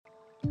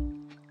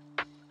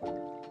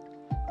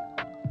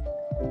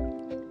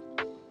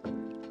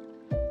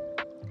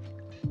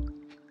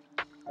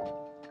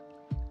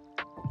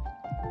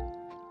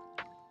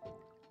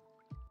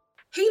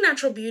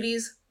Natural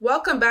Beauties,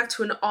 welcome back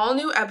to an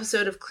all-new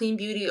episode of Clean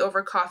Beauty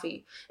Over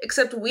Coffee,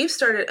 except we've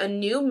started a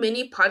new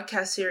mini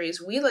podcast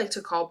series we like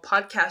to call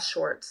Podcast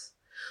Shorts.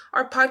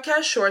 Our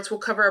podcast shorts will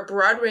cover a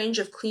broad range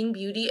of clean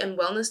beauty and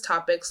wellness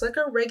topics like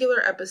our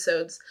regular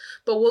episodes,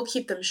 but we'll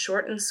keep them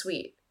short and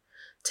sweet.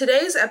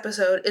 Today's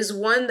episode is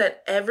one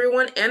that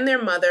everyone and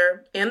their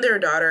mother and their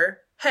daughter,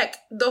 heck,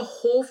 the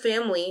whole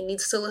family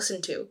needs to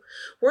listen to.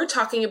 We're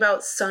talking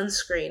about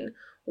sunscreen.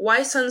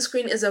 Why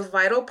sunscreen is a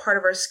vital part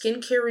of our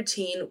skincare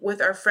routine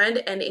with our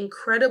friend and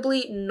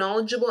incredibly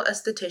knowledgeable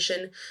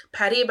esthetician,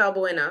 Patty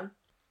Balbuena.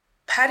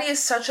 Patty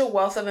is such a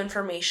wealth of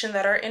information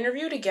that our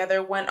interview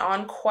together went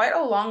on quite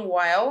a long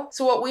while,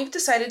 so what we've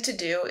decided to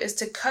do is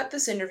to cut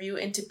this interview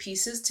into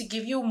pieces to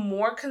give you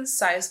more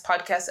concise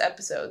podcast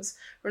episodes,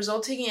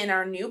 resulting in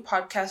our new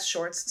podcast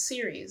shorts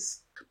series.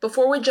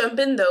 Before we jump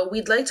in though,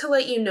 we'd like to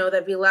let you know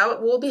that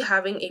Vilao will be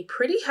having a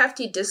pretty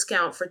hefty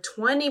discount for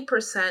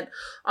 20%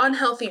 on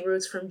Healthy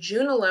Roots from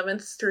June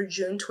 11th through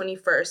June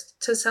 21st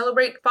to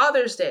celebrate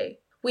Father's Day.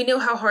 We know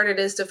how hard it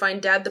is to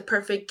find Dad the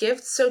perfect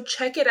gift, so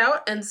check it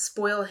out and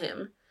spoil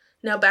him.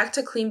 Now back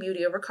to Clean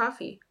Beauty Over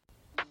Coffee.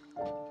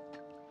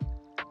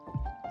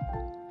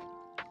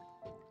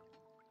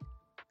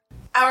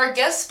 Our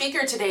guest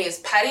speaker today is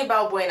Patty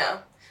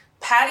Balbuena.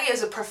 Patty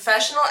is a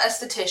professional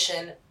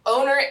esthetician,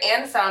 owner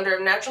and founder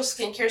of Natural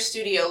Skincare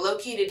Studio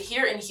located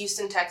here in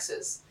Houston,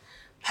 Texas.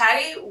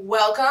 Patty,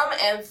 welcome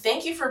and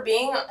thank you for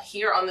being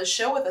here on the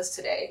show with us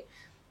today.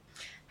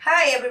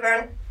 Hi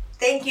everyone.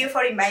 Thank you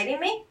for inviting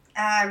me.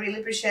 I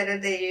really appreciate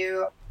it that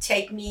you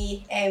take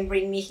me and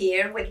bring me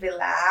here with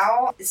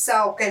Vilao.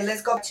 So, okay,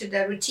 let's go to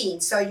the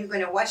routine. So you're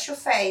going to wash your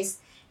face.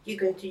 You're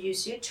going to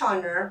use your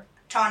toner.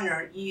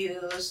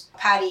 Use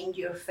patting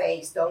your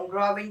face. Don't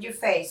rub in your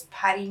face.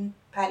 Patting.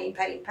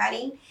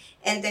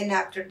 And then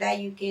after that,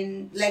 you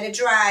can let it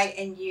dry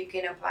and you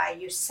can apply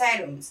your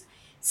serums.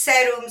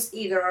 Serums,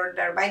 either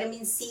they're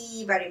vitamin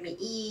C, vitamin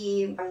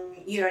E,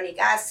 uronic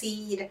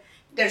acid.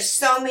 There's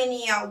so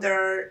many out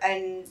there,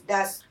 and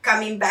that's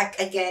coming back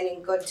again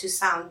and going to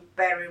sound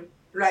very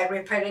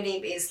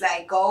repetitive. It's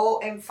like go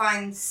and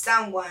find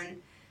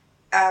someone,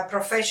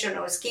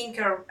 professional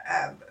skincare,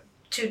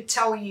 to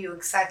tell you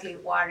exactly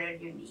what are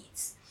your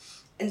needs.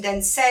 And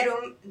then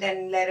serum,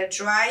 then let it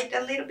dry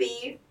a little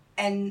bit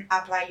and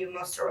apply your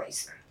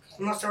moisturizer.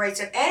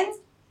 And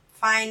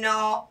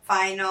final,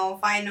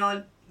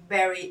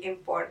 very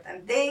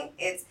important thing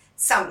is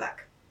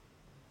sunblock.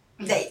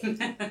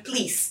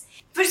 Please.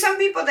 For some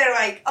people, they're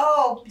like,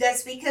 oh,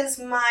 that's because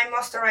my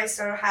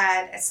moisturizer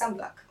had a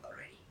sunblock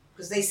already.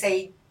 Because they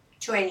say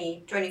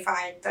 20,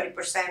 25,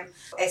 30%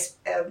 is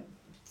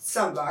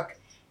sunblock.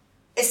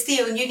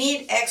 Still, you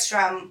need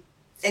extra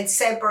and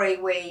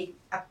separate way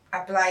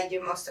apply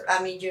your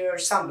your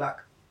sunblock.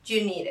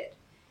 You need it.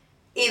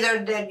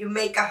 Either that your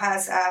makeup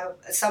has a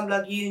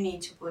sunblock, you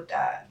need to put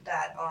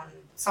that on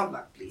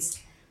sunblock,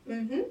 please.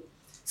 Mm-hmm.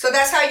 So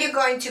that's how you're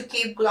going to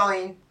keep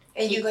glowing.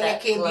 And you're going to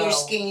keep your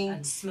skin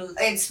and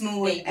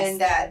smooth.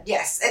 And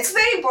yes, it's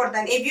very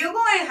important. If you're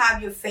going to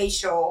have your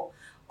facial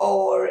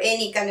or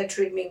any kind of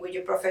treatment with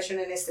your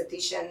professional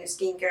esthetician,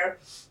 skincare,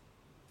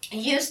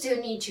 you still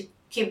need to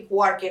keep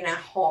working at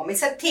home.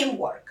 It's a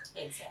teamwork.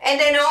 Exactly. And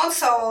then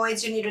also,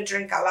 you need to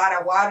drink a lot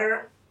of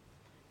water.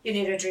 You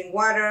need to drink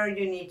water.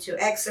 You need to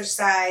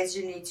exercise.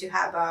 You need to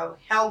have a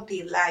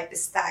healthy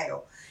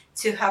lifestyle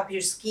to help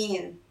your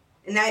skin.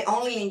 And not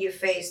only in your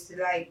face,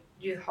 like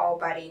your whole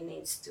body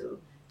needs to.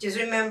 Just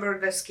remember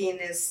the skin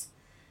is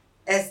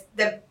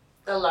the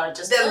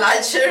largest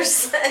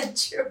in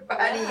your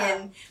body,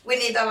 and we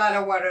need a lot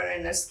of water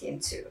in our skin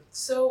too.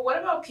 So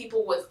what about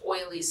people with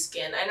oily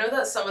skin? I know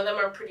that some of them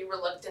are pretty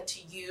reluctant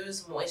to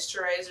use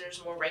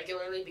moisturizers more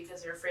regularly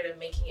because they're afraid of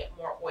making it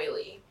more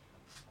oily.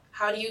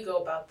 How do you go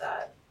about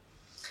that?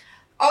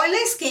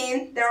 Oily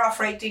skin, they're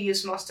afraid to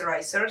use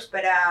moisturizers,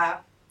 but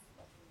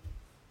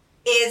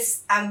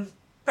it's a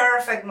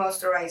perfect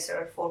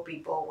moisturizer for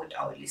people with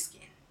oily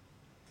skin.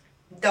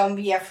 Don't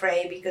be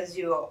afraid because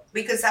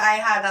I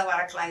had a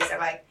lot of clients that are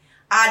like,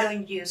 I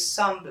don't use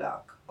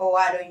sunblock or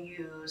I don't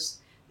use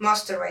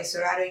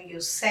moisturizer, I don't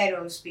use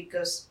serums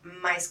because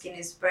my skin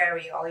is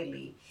very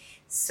oily.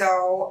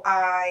 So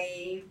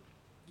I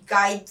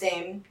guide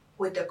them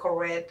with the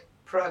correct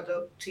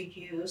product to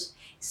use.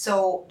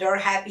 So they're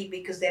happy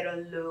because they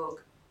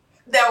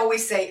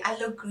always say, I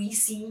look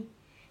greasy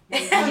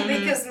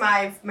because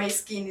my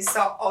skin is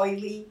so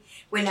oily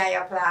when I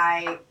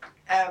apply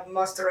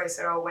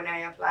moisturizer or when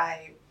I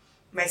apply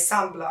my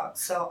sunblock.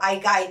 So I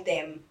guide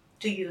them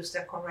to use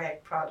the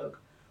correct product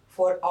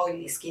for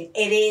oily skin.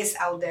 It is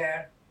out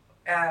there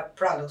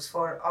products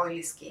for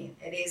oily skin.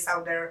 It is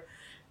out there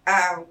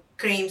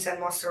creams and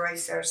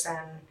moisturizers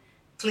and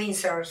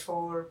cleansers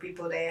for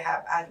people that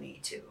have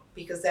acne too,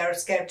 because they're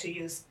scared to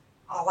use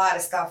a lot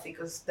of stuff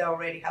because they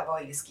already have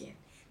oily skin.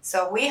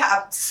 So we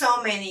have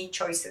so many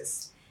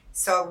choices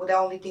So the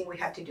only thing we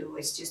have to do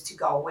is just to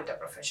go with a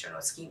professional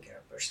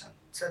skincare person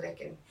so they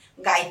can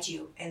guide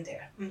you in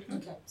there. Mm-hmm.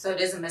 Okay. So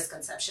it is a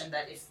misconception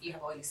that if you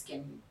have oily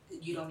skin,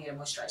 you don't need a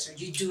moisturizer.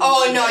 You do.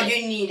 Oh need no, it.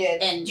 you need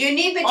it. And you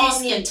need, but all you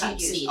skin need to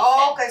types use. need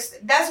Oh, it. because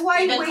that's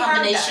why Even we have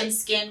combination that.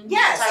 skin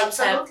Yes, types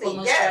absolutely.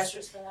 have Yes.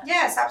 moisturizers for that.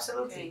 Yes,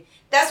 absolutely. Okay.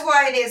 That's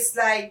why it is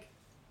like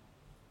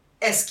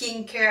a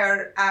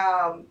skincare.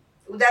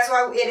 That's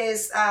why it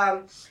is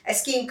a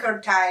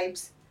skincare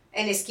types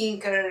and a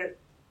skincare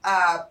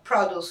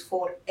products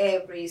for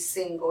every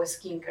single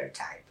skincare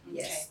type.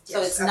 Yes. Okay. Yes.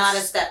 So it's not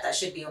a step that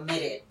should be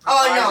omitted.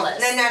 Oh no,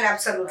 regardless.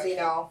 absolutely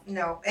Okay.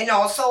 no. And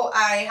also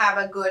I have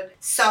a good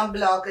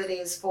sunblock that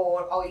is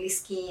for oily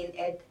skin,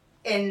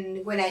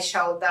 and when I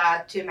show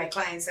that to my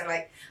clients, they're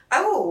like,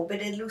 oh,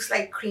 but it looks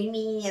like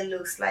creamy and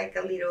looks like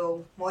a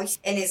little moist,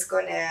 and it's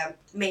gonna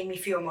make me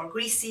feel more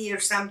greasy or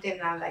something.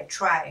 And I'm like,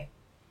 try.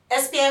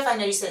 SPF, I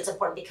know you said it's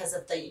important because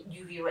of the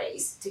UV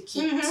rays, to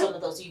keep some of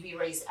those UV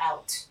rays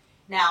out.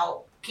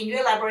 Now, can you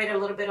elaborate a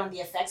little bit on the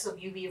effects of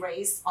UV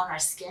rays on our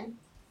skin?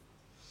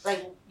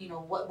 Like,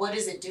 what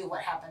does it do?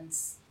 What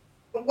happens?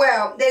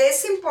 Well, it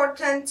is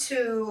important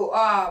to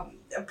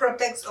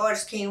protect our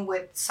skin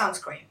with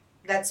sunscreen.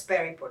 That's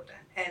very important.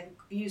 And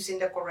using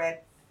the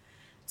correct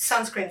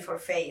sunscreen for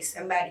face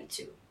and body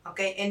too.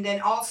 Okay. And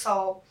then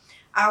also,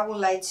 I would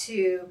like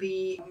to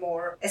be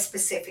more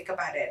specific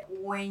about it.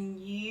 When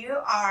you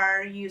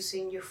are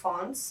using your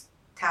phones,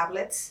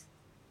 tablets,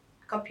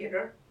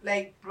 computer,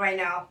 like right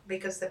now,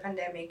 because the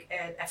pandemic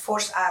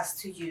forced us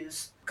to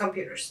use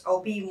computers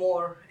or be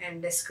more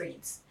in the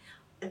screens.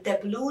 The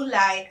blue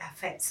light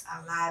affects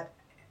a lot,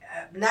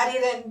 not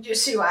even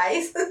just your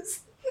eyes,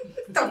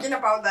 talking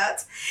about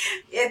that.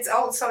 It's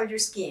also your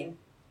skin.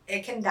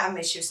 It can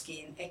damage your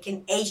skin. It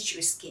can age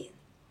your skin.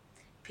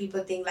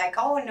 People think like,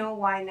 oh no,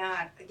 why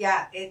not?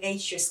 Yeah, it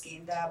ages your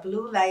skin. The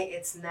blue light,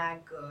 it's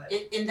not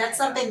good. And that's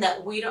something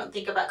that we don't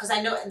think about, because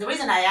I know, and the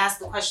reason I asked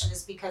the question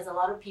is because a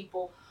lot of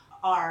people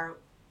are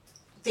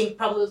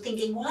probably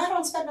thinking, well, I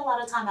don't spend a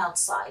lot of time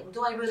outside.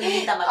 Do I really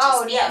need that much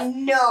SPF?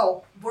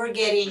 No. We're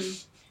getting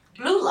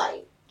blue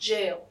light.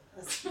 Jail.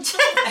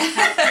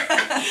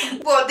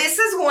 Well, this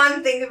is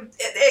one thing,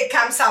 it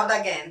comes out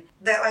again.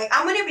 They're like,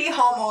 I'm going to be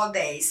home all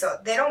day. So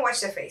they don't wash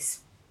their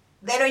face.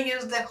 They don't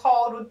use the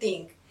whole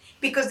routine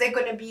because they're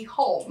going to be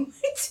home.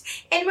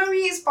 And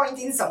Marie is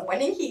pointing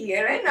someone in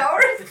here in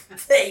our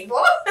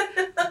table.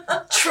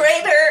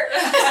 Traitor.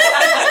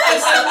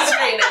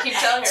 Sunscreen. I keep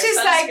telling her. She's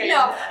sunscreen. like,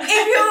 no,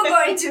 if you're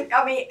going to,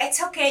 I mean,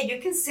 it's okay. You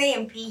can stay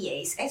in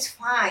PAs. It's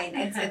fine.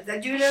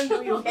 It's you don't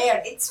do your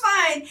hair. It's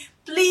fine.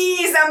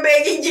 Please, I'm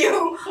begging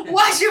you,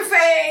 wash your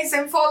face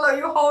and follow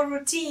your whole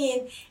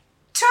routine.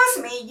 Trust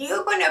me,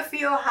 you're going to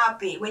feel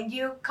happy when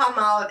you come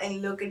out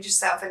and look at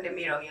yourself in the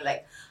mirror. You're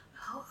like,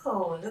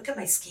 oh, look at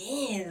my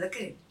skin. Look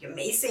at you're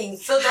amazing.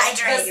 So the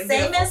Hydrate, same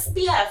beautiful.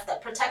 SPF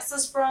that protects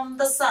us from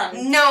the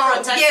sun. No,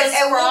 protects yes,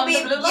 us it will from be,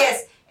 the blue light?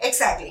 yes,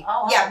 exactly.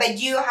 Oh, wow. Yeah, but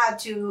you have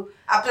to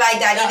apply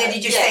that either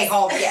did you Yes. stay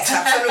home. Yes,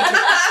 absolutely.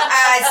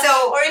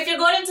 So, Or if you're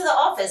going into the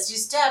office, you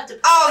still have to.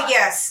 oh,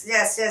 yes.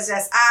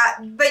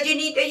 But you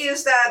need to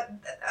use the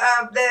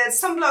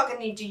sunblock you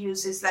need to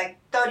use is like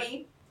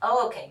 30,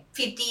 Oh, okay.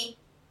 50,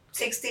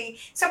 60.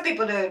 Some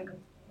people,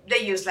 they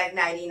use like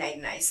 90,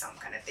 99, some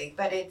kind of thing.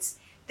 But it's,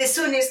 the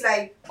soon is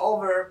like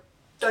over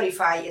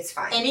 35, it's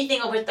fine.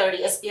 Anything over 30,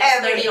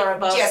 SPF 30 or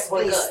above, yes,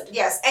 we're please. good.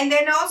 Yes, and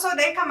then also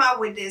they come out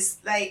with this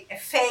like a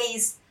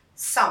face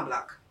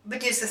sunblock,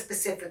 which is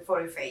specific for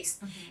your face.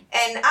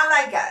 And I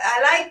like that.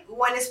 I like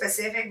one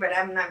specific, but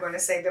I'm not going to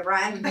say the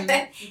brand,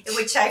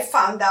 which I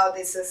found out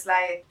this is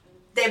like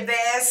the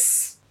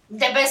best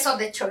of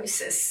the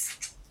choices.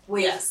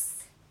 Yes.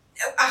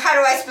 How do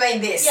I explain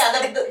this?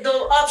 Yeah, the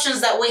options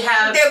that we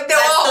have. The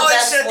that's whole the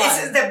best option, one.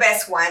 this is the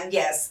best one,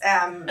 yes.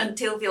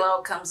 Until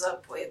Bilal comes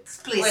up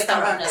with Please, with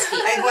come our on. own SPF.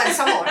 I want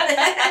some more.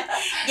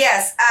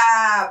 Yes,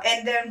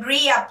 and then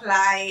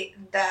reapply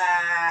the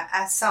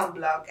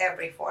sunblock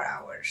every 4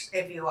 hours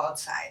if you're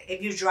outside,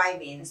 if you're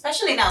driving.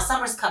 Especially now,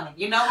 summer's coming.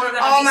 You know we're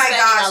going to Oh be my spending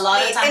gosh! a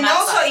lot of time And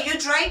outside. also, if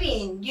you're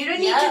driving, you don't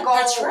need Yeah, to go.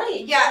 that's right.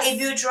 Yeah, Yes. if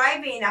you're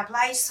driving,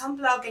 apply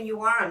sunblock in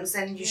your arms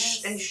and your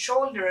Yes. and your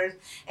shoulders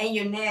and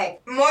your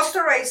neck.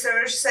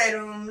 Moisturizers,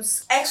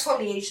 serums,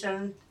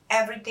 exfoliation,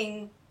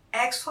 everything.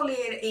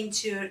 Exfoliate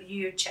into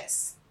your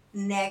chest,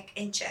 neck,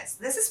 and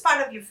chest. This is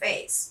part of your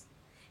face.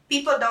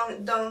 People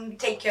don't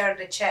take care of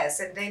the chest,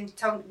 and then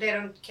they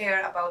don't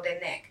care about the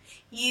neck.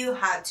 You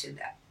had to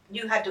that.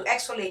 You had to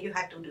exfoliate. You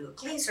had to do a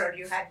cleanser.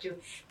 You had to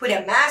put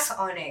a mask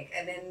on it,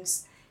 and then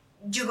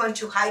you're going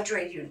to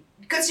hydrate you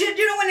because you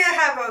don't want to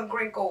have a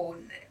wrinkle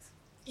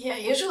yeah.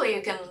 Usually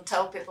you can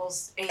tell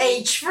people's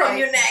age from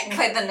your neck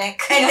by the neck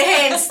and the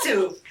hands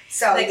too.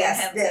 So Neck and yes,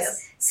 hands, yes.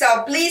 yes.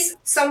 So please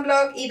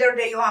sunblock either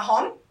that you are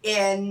home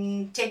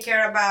and take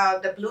care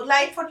about the blue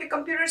light for your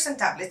computers and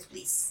tablets,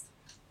 please.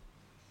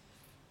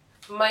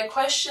 My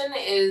question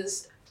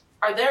is,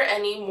 are there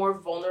any more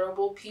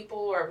vulnerable people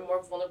or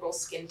more vulnerable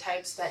skin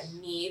types that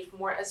need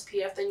more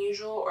SPF than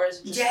usual, or is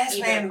it just Yes,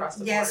 even ma'am. across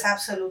the Yes, board?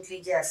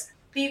 absolutely. Yes.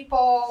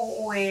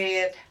 People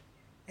with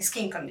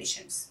skin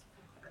conditions.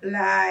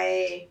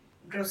 like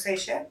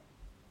rosacea,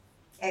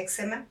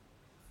 eczema,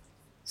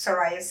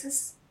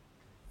 psoriasis,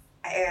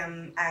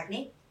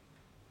 acne.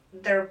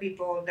 There are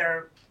people that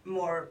are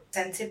more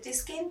sensitive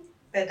skin,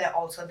 but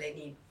they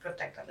need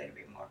protect a little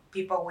bit more.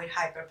 People with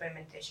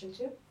hyperpigmentation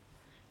too,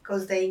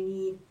 because they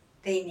need,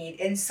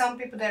 and some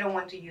people they don't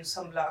want to use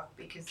sunblock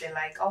because they're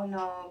like, oh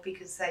no,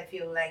 because I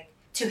feel like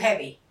too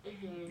heavy.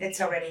 Mm-hmm.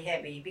 It's already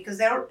heavy because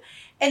they're,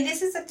 and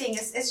this is the thing,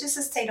 it's just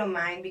a state of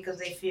mind because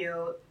they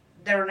feel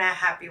they're not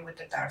happy with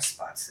the dark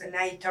spots, and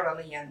I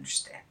totally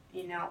understand,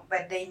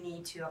 but they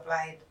need to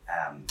apply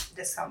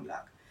the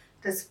sunblock.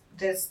 This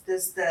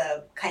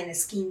the kind of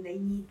skin they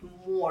need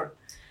more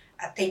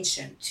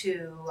attention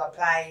to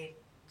apply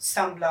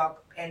sunblock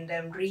and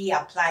then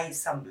reapply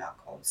sunblock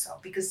also,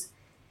 because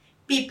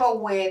people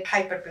with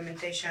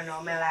hyperpigmentation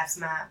or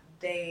melasma,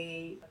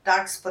 they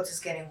dark spots is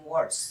getting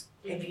worse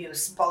if you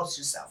expose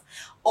yourself,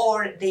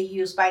 or they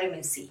use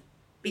vitamin C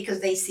because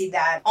they see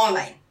that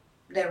online.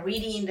 They're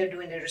reading, they're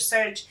doing the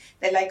research.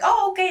 They're like,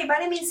 oh, okay,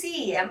 vitamin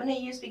C, I'm gonna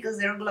use because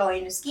they're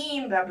glowing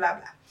skin, blah blah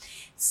blah.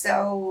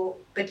 So,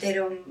 but they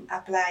don't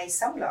apply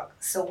sunblock.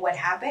 So what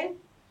happened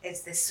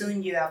is the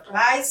soon you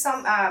apply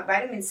some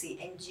vitamin C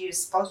and you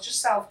expose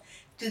yourself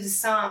to the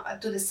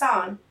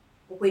sun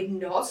with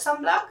no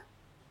sunblock,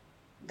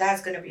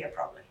 that's gonna be a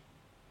problem.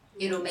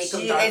 It'll make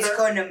them darker. It's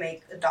gonna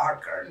make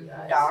darker.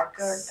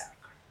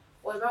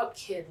 What about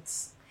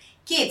kids?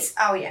 Kids,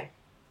 oh yeah.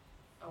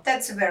 Okay.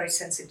 That's a very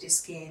sensitive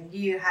skin.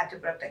 You have to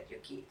protect your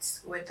kids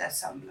with a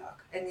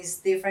sunblock. And it's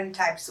different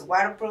types of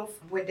waterproof.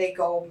 When they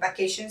go on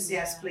vacations,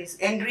 yes, please.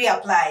 And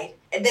reapply.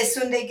 And as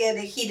soon they get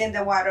the heat in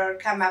the water,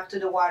 come up to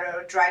the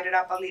water, dry it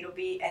up a little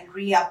bit, and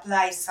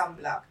reapply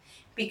sunblock.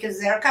 Because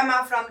they're coming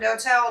out from the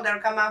hotel, they're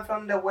coming out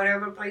from the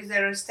whatever place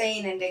they're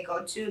staying, and they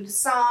go to the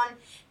sun,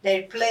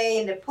 they play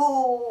in the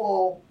pool,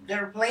 or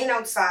they're playing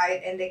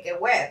outside, and they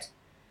get wet.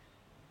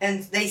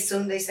 And they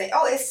say,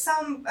 oh,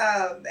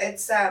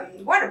 it's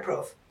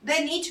waterproof.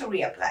 They need to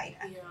reapply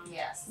that.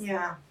 Yes.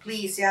 Yeah,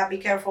 please, be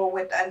careful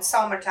with, and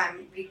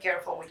summertime, be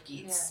careful with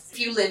kids. Yes. If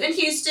you live in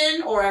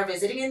Houston or are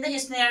visiting in the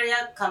Houston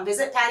area, come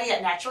visit Patty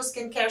at Natural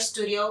Skincare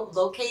Studio,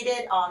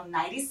 located on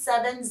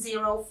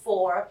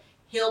 9704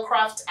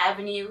 Hillcroft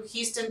Avenue,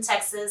 Houston,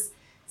 Texas,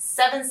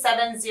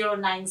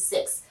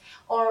 77096.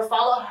 Or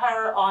follow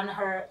her on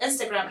her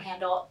Instagram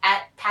handle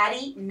at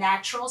Patty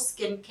Natural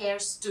Skincare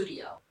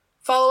Studio.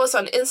 Follow us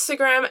on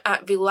Instagram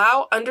at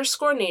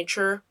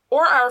Vilau_nature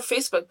or our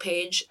Facebook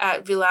page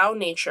at Vilau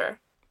Nature.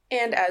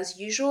 And as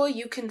usual,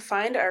 you can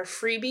find our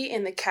freebie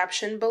in the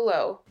caption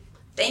below.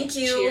 Thank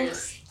you.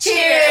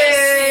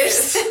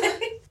 Cheers. Cheers.